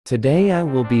Today I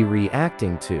will be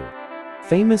reacting to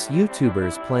famous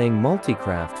YouTubers playing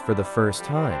MultiCraft for the first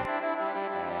time.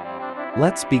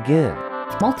 Let's begin.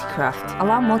 MultiCraft.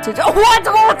 Allow Oh, what?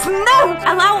 No!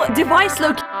 Allow device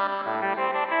location.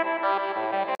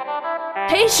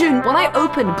 When I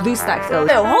open BlueStacks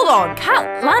earlier. Oh, hold on.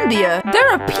 Catlandia. There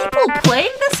are people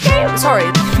playing this game?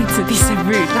 Sorry, these are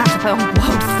rude. I have to play on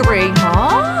World 3.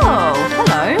 Oh,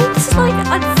 hello. This is like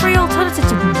a free alternative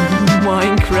to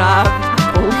Minecraft.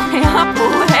 Apple. Hey,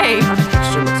 Apple. Hey.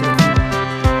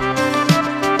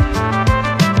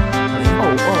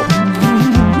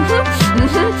 That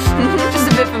texture looks a bit just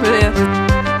a bit familiar.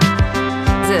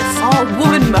 What's this? Oh,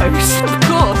 woman mode. Of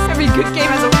course. Every good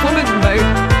game has a woman mode.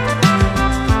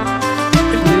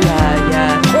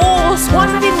 Horse! Why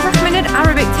have I even recommended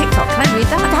Arabic TikTok? Can I read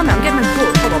that? Damn it, I'm getting my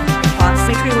book. Hold on. Class,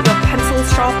 make sure with your pencil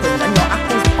sharpened and your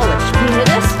apples polished. Can you hear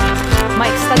this?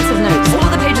 My extensive notes. All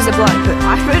of the pages are blank, but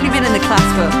I've only been in the class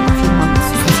for a few months.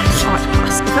 Short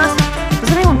class. First,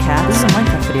 does anyone care? This is a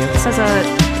Minecraft video.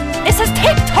 It says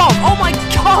TikTok! Oh my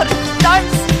god! I'm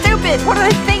stupid! What do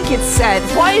I think it said?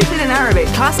 Why is it in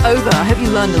Arabic? Class over. I hope you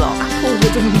learned a lot. Apple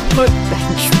wooden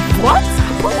workbench. What?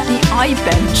 The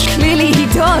iBench. Clearly he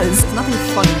does. There's nothing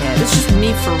funny here. This is just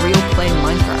me for real playing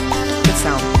Minecraft. Good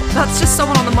sound. That's just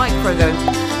someone on the micro going,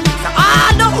 ah,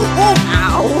 no! Oh,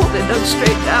 ow! They dug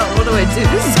straight down. What do I do?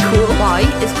 This is cool. Why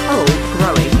is coal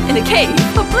growing in a cave?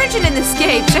 A bridging in this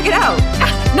cave. Check it out. Ah,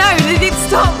 no, they didn't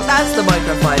stop. That's the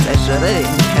Minecraft Fire texture. They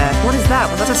didn't care. What is that?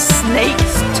 Was that a snake?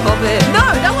 Stop it. No,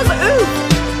 that was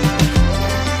ooh.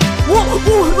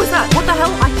 Who was that? What the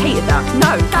hell? I hated that.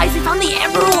 No. Guys, we found the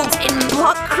emeralds in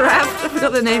MultiCraft. I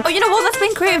forgot the name. Oh, you know what? Let's play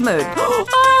in creative mode.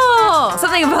 Oh!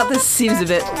 Something about this seems a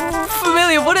bit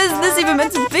familiar. What is this even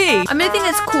meant to be? I mean, I think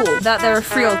it's cool that there are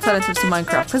free alternatives to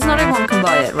Minecraft, because not everyone can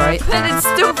buy it, right? But it's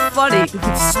still funny.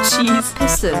 It's cheese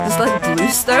piston. It's like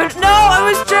bluestone. No, I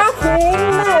was joking.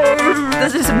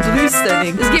 This is some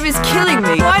bluestoning. This game is killing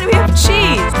me. Why do we have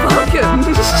cheese? Welcome.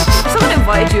 If someone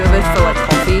invited you over for like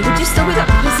coffee, would you still be that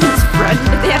person?